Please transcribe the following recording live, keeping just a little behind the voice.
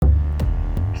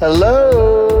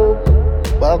Hello,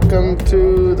 welcome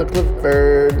to the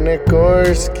Clifford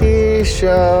Nikorsky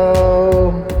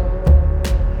Show.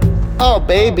 Oh,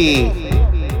 baby,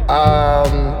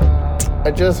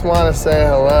 I just want to say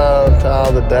hello to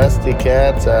all the dusty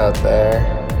cats out there.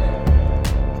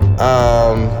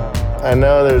 I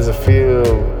know there's a few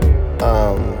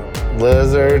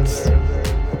lizards,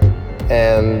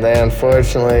 and they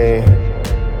unfortunately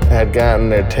had gotten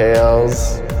their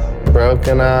tails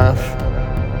broken off,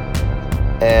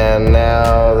 and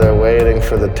now they're waiting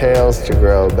for the tails to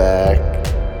grow back,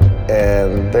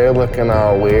 and they're looking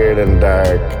all weird and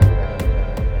dark.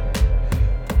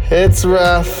 It's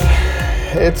rough,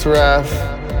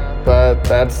 but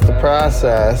that's the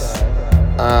process.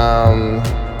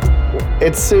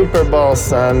 It's Super Bowl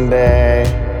Sunday.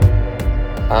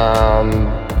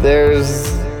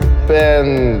 There's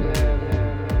been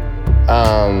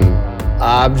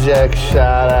objects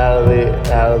shot out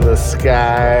of the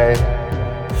sky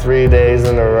 3 days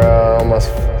in a row, almost,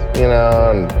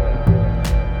 and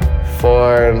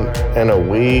 4 in a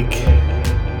week.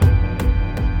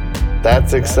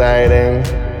 That's exciting.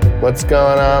 What's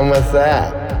going on with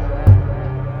that?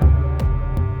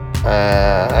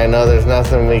 I know there's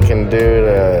nothing we can do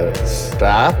to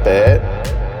stop it.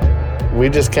 We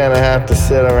just kind of have to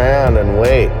sit around and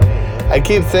wait. I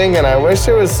keep thinking, I wish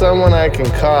there was someone I can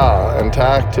call and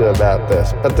talk to about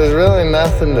this, but there's really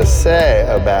nothing to say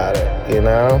about it,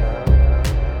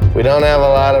 We don't have a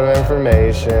lot of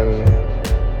information,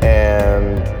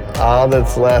 and all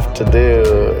that's left to do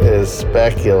is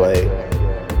speculate.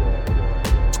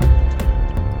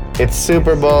 It's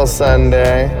Super Bowl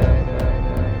Sunday,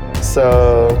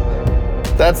 so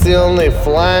that's the only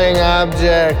flying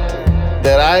object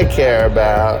that I care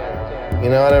about. You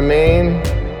know what I mean?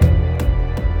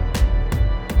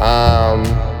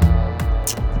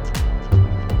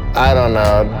 I don't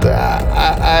know.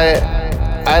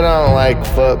 I don't like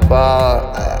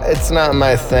football. It's not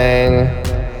my thing.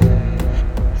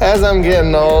 As I'm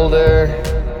getting older,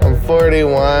 I'm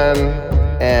 41,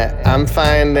 and I'm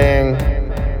finding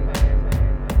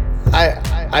I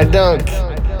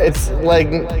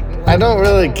don't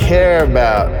really care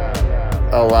about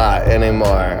a lot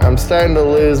anymore. I'm starting to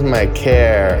lose my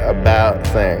care about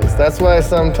things. That's why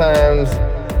sometimes,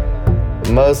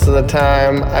 most of the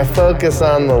time, I focus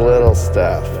on the little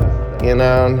stuff,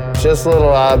 just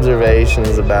little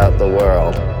observations about the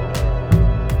world.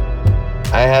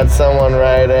 I had someone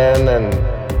write in and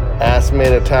ask me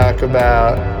to talk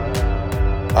about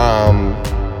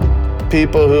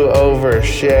people who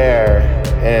overshare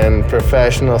in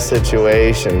professional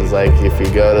situations, like if you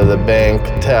go to the bank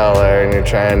teller and you're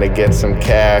trying to get some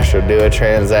cash or do a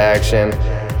transaction,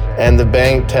 and the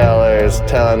bank teller is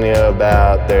telling you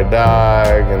about their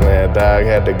dog, and their dog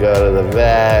had to go to the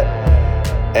vet,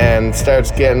 and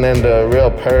starts getting into real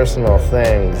personal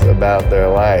things about their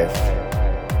life.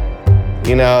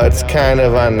 It's kind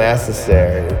of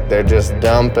unnecessary. They're just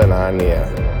dumping on you.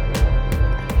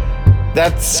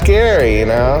 That's scary,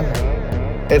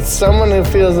 It's someone who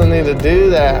feels the need to do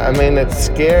that. It's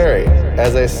scary.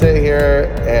 As I sit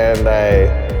here and I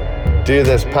do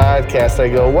this podcast, I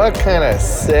go, what kind of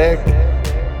sick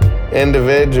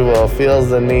individual feels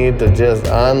the need to just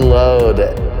unload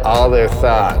all their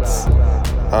thoughts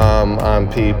on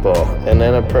people in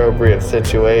inappropriate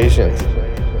situations?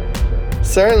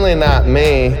 Certainly not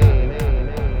me.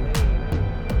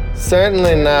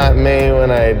 Certainly not me when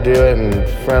I do it in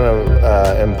front of,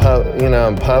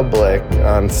 in public,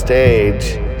 on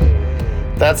stage.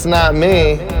 That's not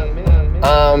me.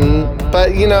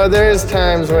 But there's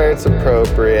times where it's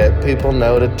appropriate. People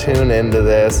know to tune into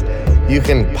this. You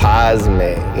can pause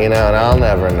me, and I'll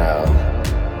never know.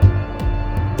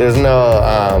 There's no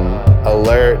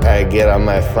alert I get on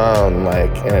my phone,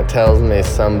 and it tells me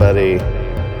somebody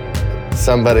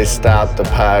stopped the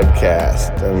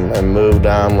podcast and moved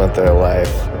on with their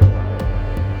life.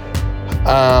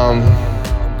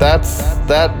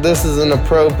 This is an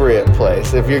appropriate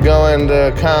place. If you're going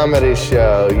to a comedy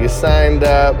show, you signed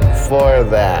up for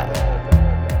that.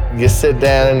 You sit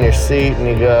down in your seat and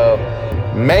you go,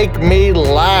 make me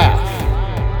laugh,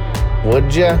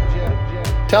 would ya?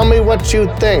 Tell me what you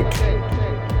think.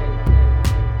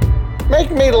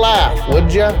 Make me laugh,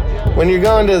 would ya? When you're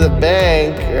going to the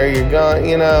bank, or you're going,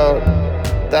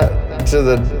 to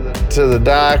the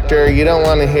doctor, you don't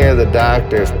want to hear the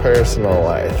doctor's personal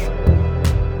life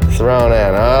thrown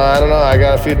in. Oh, I don't know, I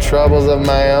got a few troubles of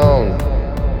my own.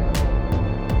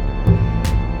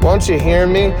 Won't you hear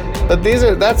me? But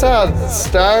that's how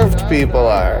starved people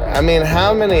are.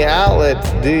 How many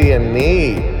outlets do you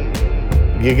need?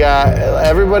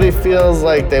 Everybody feels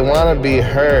like they want to be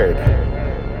heard.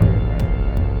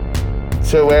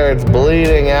 to where it's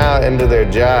bleeding out into their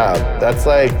job. That's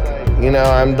like,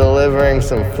 I'm delivering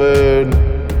some food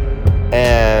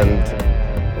and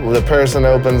the person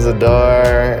opens the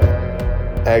door.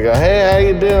 I go, hey, how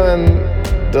you doing?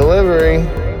 Delivery.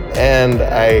 And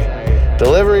I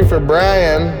delivery for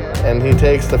Brian, and he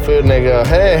takes the food and I go,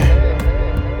 hey,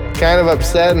 kind of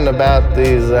upsetting about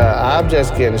these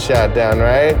objects getting shot down,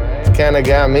 right? It's kind of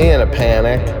got me in a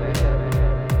panic.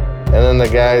 And then the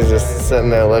guy's just sitting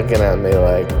there looking at me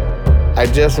like, I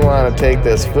just want to take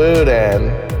this food in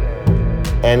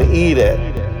and eat it.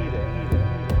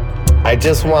 I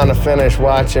just want to finish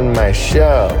watching my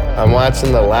show. I'm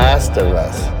watching The Last of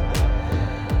Us.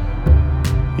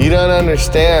 You don't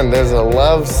understand, there's a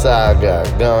love saga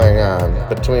going on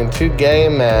between two gay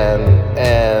men,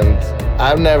 and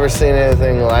I've never seen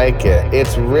anything like it.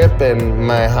 It's ripping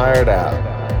my heart out.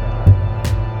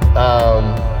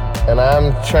 And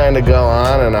I'm trying to go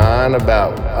on and on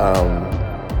about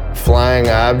flying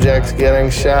objects getting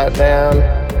shot down.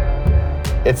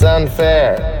 It's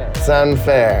unfair. It's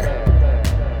unfair.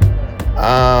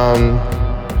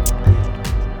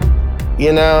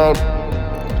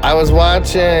 I was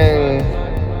watching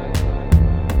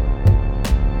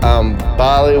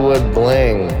Bollywood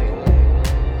Bling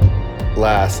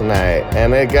last night,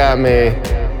 and it got me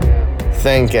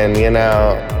thinking,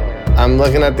 I'm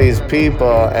looking at these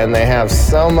people and they have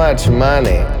so much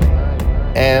money,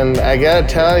 and I gotta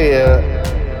tell you,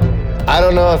 I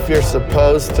don't know if you're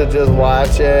supposed to just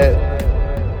watch it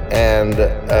and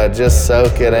just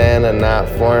soak it in and not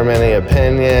form any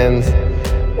opinions,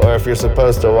 or if you're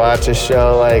supposed to watch a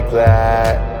show like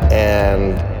that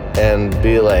and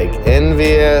be like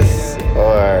envious,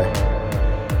 or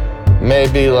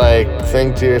maybe like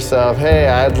think to yourself, hey,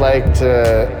 I'd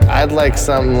like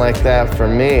something like that for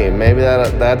me. Maybe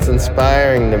that's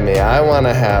inspiring to me. I want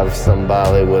to have some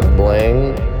Bollywood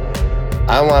bling.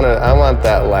 I want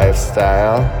that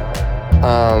lifestyle.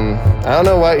 I don't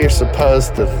know what you're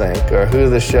supposed to think or who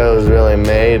the show is really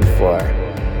made for.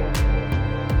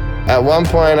 At one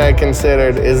point I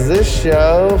considered, is this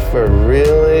show for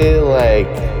really like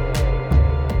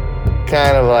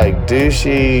kind of like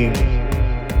douchey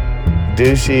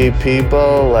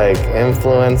people, like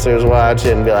influencers watch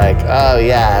it and be like, oh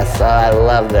yes, oh, I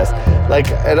love this. Like,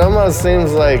 it almost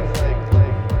seems like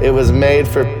it was made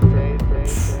for,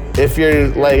 if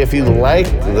you like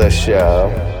the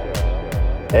show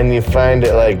and you find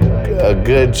it like a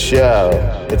good show,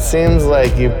 it seems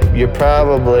like you're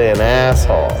probably an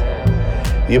asshole.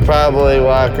 You probably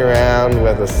walk around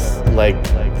with like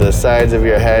the sides of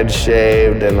your head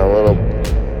shaved and a little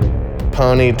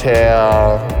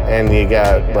ponytail, and you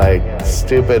got like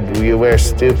you wear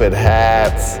stupid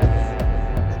hats,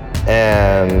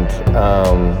 and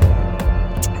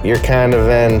you're kind of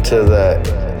into the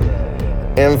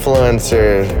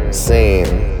influencer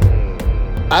scene.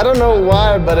 I don't know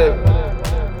why, but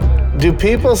do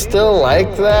people still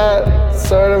like that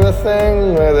sort of a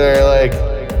thing where they're like,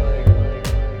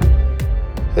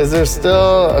 is there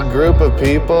still a group of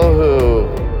people who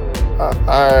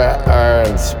are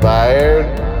inspired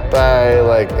by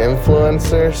like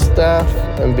influencer stuff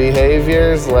and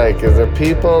behaviors? Like, is there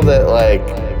people that like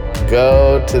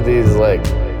go to these like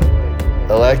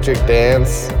electric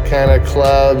dance kind of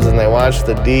clubs and they watch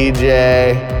the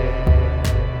DJ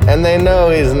and they know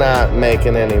he's not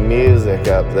making any music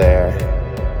up there?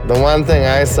 The one thing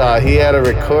I saw, he had a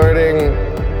recording.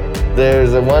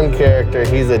 There's one character,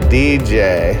 he's a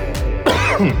DJ,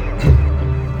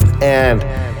 and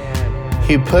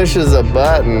he pushes a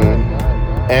button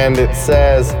and it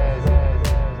says,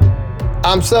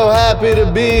 I'm so happy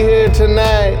to be here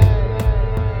tonight.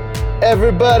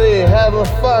 Everybody have a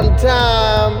fun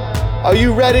time. Are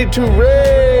you ready to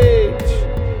rage?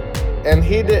 And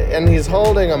he's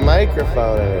holding a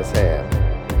microphone in his hand.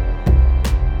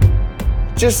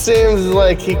 Just seems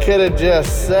like he could have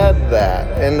just said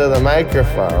that into the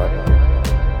microphone.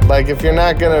 Like, if you're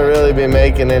not gonna really be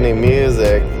making any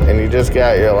music and you just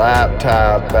got your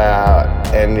laptop out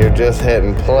and you're just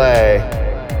hitting play,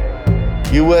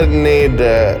 you wouldn't need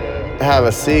to have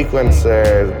a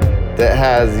sequencer that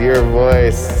has your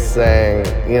voice saying,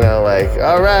 like,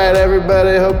 all right,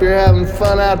 everybody, hope you're having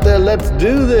fun out there, let's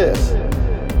do this.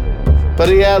 But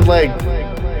he had like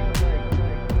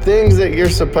things that you're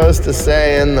supposed to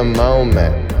say in the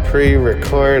moment,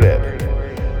 pre-recorded.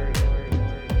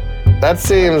 That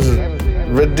seems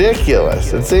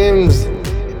ridiculous. It seems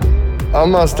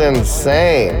almost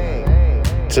insane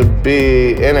to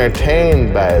be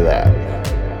entertained by that.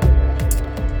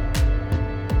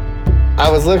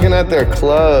 I was looking at their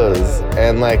clothes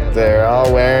and like they're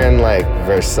all wearing like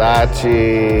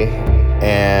Versace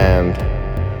and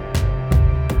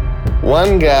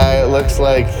One guy looks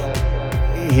like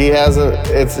he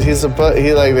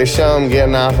they show him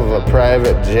getting off of a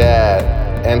private jet,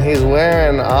 and he's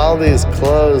wearing all these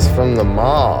clothes from the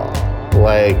mall.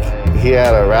 Like, he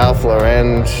had a Ralph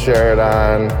Lauren shirt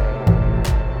on,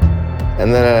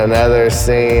 and then in another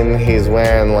scene, he's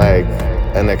wearing like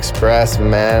an Express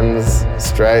men's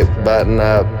striped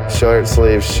button-up short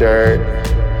sleeve shirt.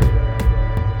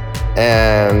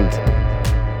 And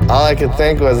all I could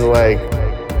think was like,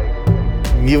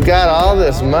 you've got all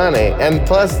this money, and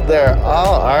plus they're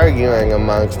all arguing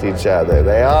amongst each other.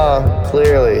 They all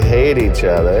clearly hate each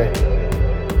other.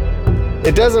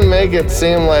 It doesn't make it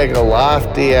seem like a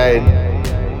lofty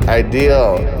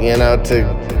ideal, you know,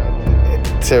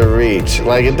 to reach.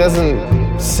 Like, it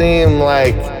doesn't seem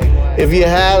like if you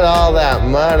had all that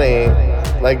money,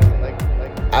 like,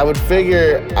 I would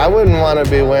figure I wouldn't want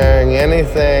to be wearing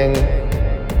anything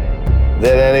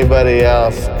that anybody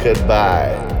else could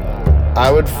buy. I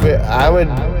would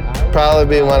probably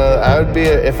be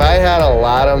if I had a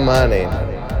lot of money,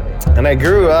 and I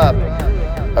grew up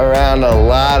around a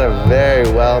lot of very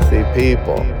wealthy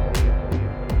people.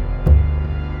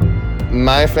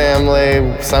 My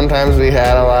family, sometimes we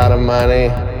had a lot of money,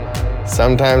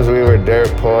 sometimes we were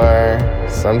dirt poor,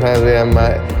 sometimes we had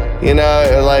money. You know,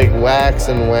 it like waxed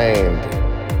and waned.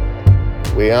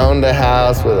 We owned a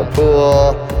house with a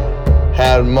pool,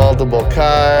 had multiple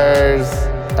cars.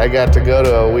 I got to go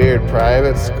to a weird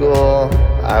private school.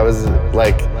 I was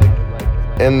like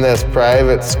in this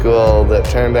private school that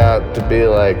turned out to be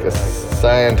like a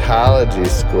Scientology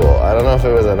school. I don't know if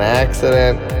it was an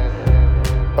accident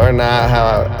or not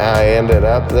how I ended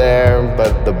up there,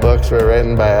 but the books were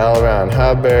written by L. Ron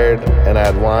Hubbard, and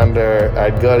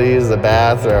I'd go to use the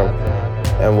bathroom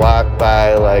and walk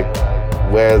by like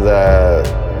where the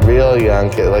real young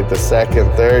kids, like the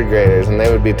second, third graders, and they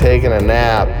would be taking a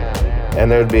nap, and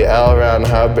there would be L. Ron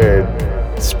Hubbard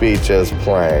speeches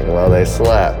playing while they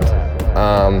slept.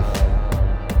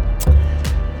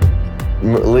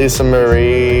 Lisa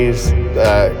Marie's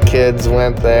kids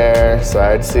went there, so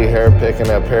I'd see her picking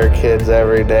up her kids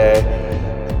every day.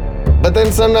 But then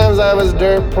sometimes I was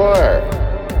dirt poor.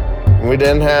 We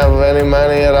didn't have any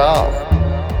money at all.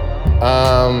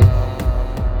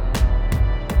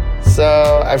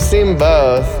 So I've seen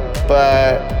both,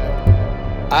 but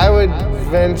I would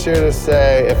venture to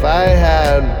say if I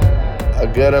had a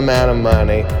good amount of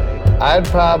money, I'd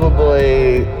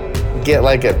probably get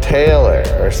like a tailor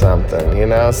or something, you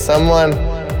know, someone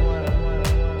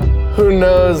who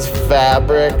knows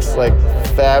fabrics, like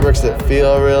fabrics that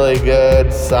feel really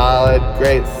good, solid,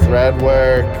 great thread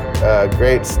work,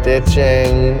 great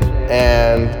stitching,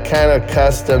 and kind of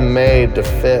custom made to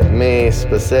fit me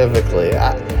specifically.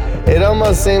 It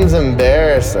almost seems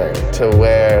embarrassing to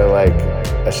wear like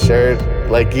a shirt,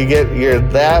 like you're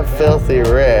that filthy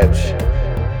rich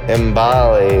in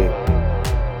Bali,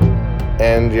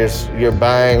 and you're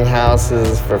buying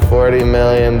houses for $40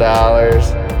 million,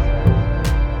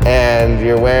 and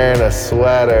you're wearing a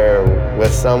sweater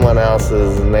with someone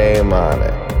else's name on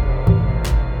it,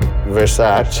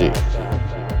 Versace,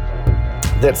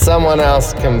 that someone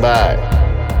else can buy.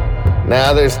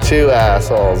 Now there's two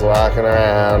assholes walking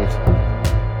around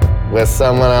with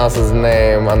someone else's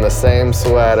name on the same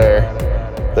sweater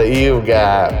that you've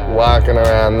got, walking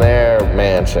around their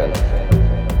mansion.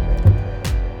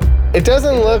 It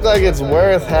doesn't look like it's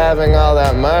worth having all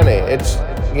that money. It's,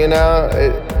 you know,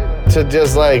 to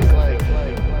just like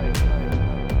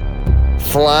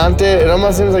flaunt it. It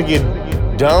almost seems like you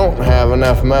don't have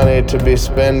enough money to be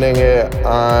spending it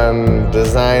on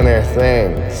designer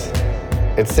things.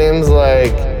 It seems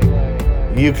like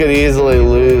you could easily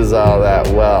lose all that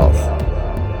wealth.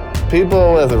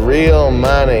 People with real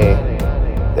money,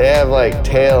 they have like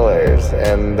tailors,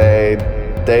 and they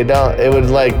don't, it would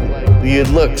like, you'd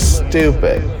look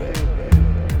stupid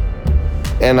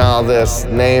in all this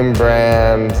name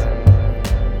brand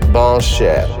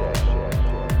bullshit.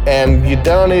 And you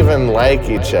don't even like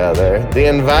each other. The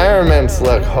environments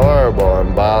look horrible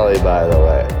in Bali, by the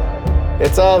way.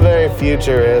 It's all very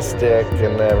futuristic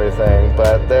and everything,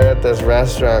 but they're at this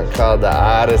restaurant called the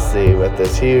Odyssey with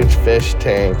this huge fish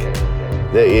tank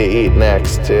that you eat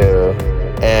next to.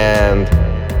 And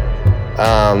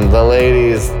the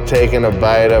lady's taking a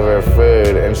bite of her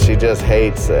food, and she just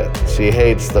hates it. She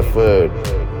hates the food.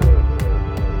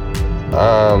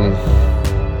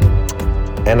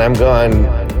 And I'm going,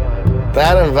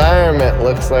 that environment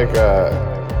looks like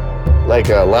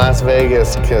a Las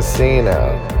Vegas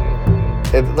casino.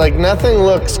 It, like, nothing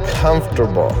looks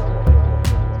comfortable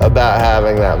about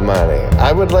having that money.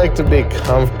 I would like to be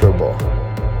comfortable.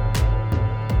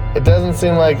 It doesn't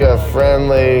seem like a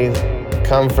friendly,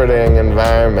 comforting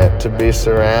environment to be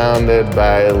surrounded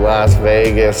by Las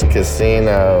Vegas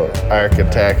casino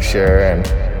architecture and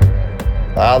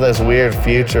all this weird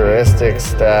futuristic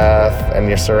stuff, and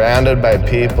you're surrounded by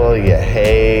people you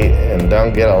hate and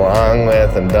don't get along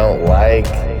with and don't like,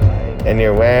 and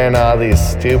you're wearing all these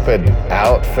stupid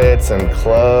outfits and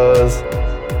clothes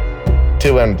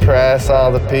to impress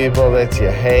all the people that you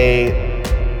hate.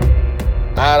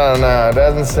 I don't know, it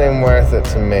doesn't seem worth it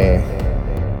to me.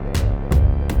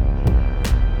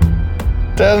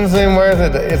 Doesn't seem worth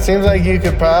it. It seems like you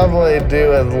could probably do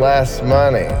with less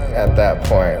money at that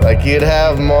point. Like you'd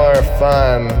have more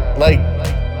fun, like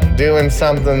doing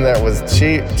something that was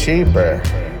cheaper.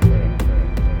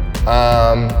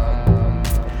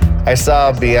 I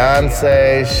saw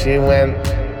Beyonce. She went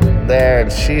there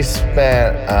and she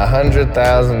spent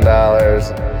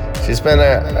 $100,000. She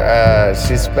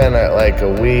spent it like a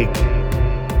week.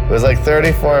 It was like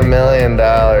 $34 million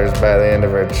by the end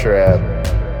of her trip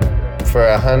for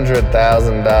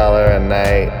 $100,000 a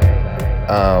night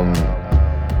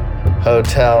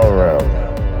hotel room.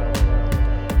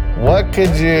 What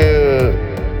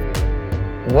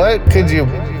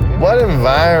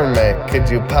environment could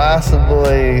you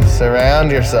possibly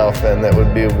surround yourself in that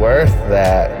would be worth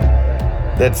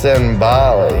that's in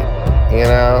Bali? You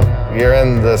know, you're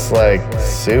in this like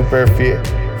super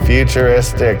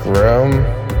futuristic room.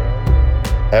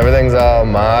 Everything's all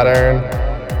modern.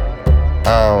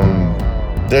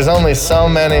 There's only so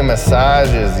many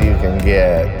massages you can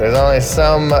get. There's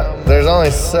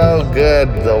only so good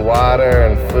the water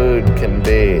and food can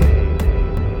be.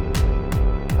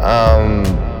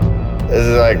 Is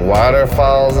it like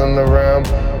waterfalls in the room?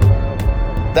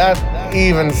 That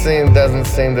even doesn't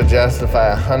seem to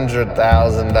justify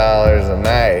 $100,000 a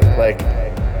night. Like,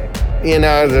 you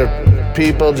know, is there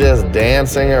people just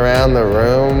dancing around the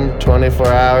room 24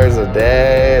 hours a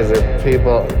day? Is there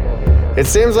people? It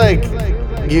seems like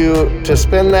to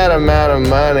spend that amount of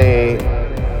money,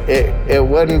 it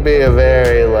wouldn't be a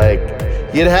very, like,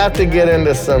 you'd have to get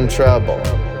into some trouble.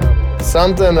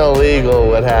 Something illegal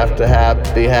would have to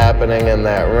be happening in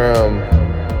that room.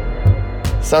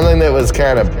 Something that was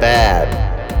kind of bad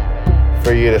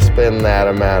for you to spend that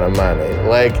amount of money.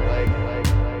 Like,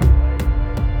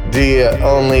 do you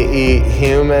only eat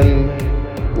human,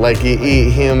 like you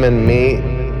eat human meat?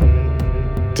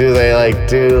 Do they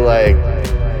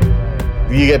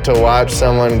you get to watch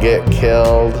someone get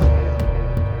killed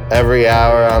every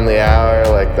hour on the hour?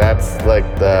 Like that's like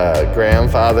the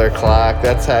grandfather clock.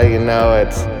 That's how you know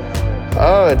it's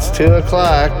 2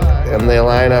 o'clock, and they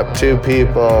line up two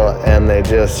people and they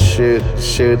just shoot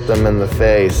them in the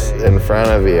face in front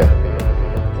of you.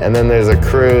 And then there's a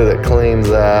crew that cleans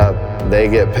up, they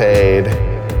get paid.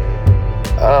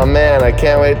 Oh man, I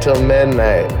can't wait till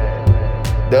midnight.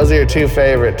 Those are your two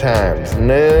favorite times,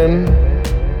 noon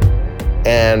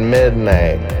and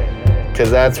midnight, because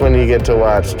that's when you get to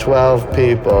watch 12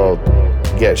 people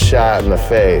get shot in the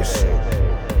face.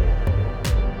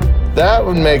 That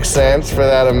would make sense for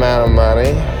that amount of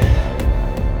money.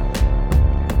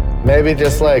 Maybe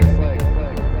just like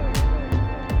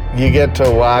you get to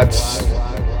watch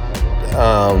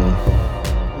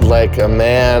like a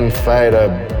man fight a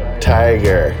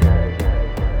tiger,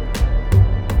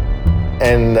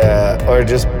 and or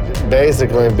just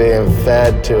basically being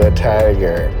fed to a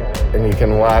tiger, and you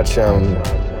can watch them.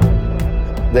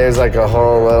 There's like a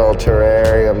whole little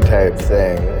terrarium type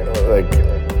thing. Like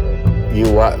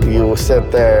you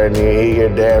sit there and you eat your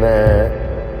dinner.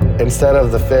 Instead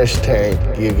of the fish tank,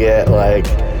 you get like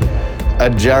a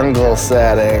jungle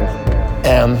setting,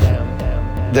 and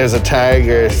there's a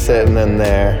tiger sitting in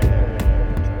there,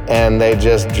 and they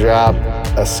just drop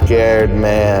a scared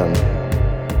man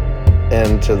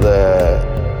into the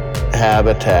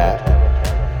habitat,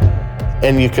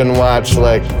 and you can watch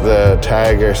like the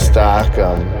tiger stalk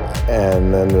them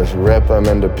and then just rip them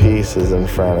into pieces in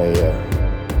front of you.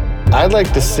 I'd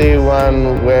like to see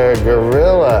one where a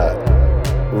gorilla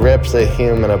rips a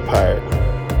human apart.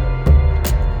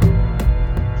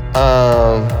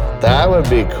 That would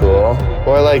be cool.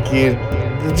 Or like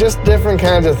just different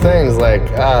kinds of things, like,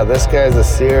 this guy's a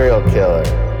serial killer.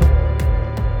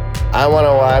 I want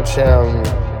to watch him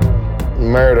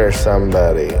murder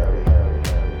somebody.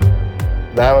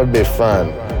 That would be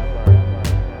fun.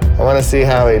 I want to see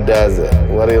how he does it,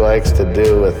 what he likes to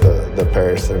do with the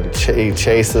person. He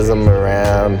chases them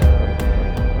around,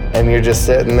 and you're just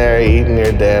sitting there eating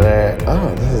your dinner.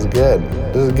 Oh, this is good.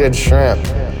 This is good shrimp.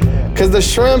 Because the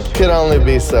shrimp could only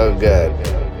be so good.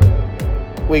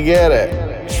 We get it.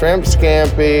 Shrimp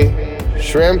scampi,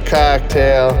 shrimp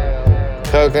cocktail,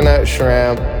 coconut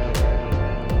shrimp.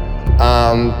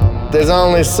 there's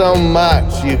only so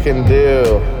much you can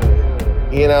do.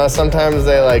 You know, sometimes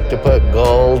they like to put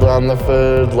gold on the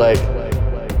food, like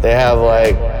they have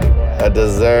like a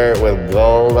dessert with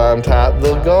gold on top.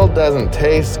 The gold doesn't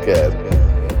taste good.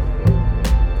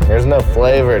 There's no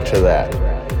flavor to that.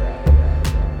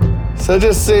 So it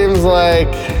just seems like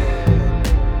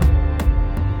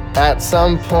at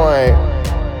some point,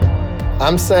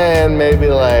 I'm saying maybe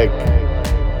like,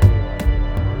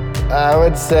 I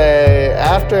would say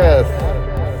after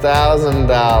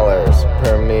 $1,000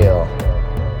 per meal,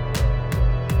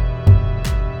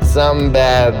 something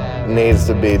bad needs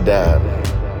to be done.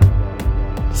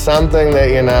 Something that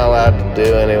you're not allowed to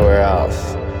do anywhere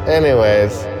else.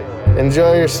 Anyways,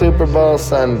 enjoy your Super Bowl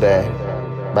Sunday.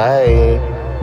 Bye.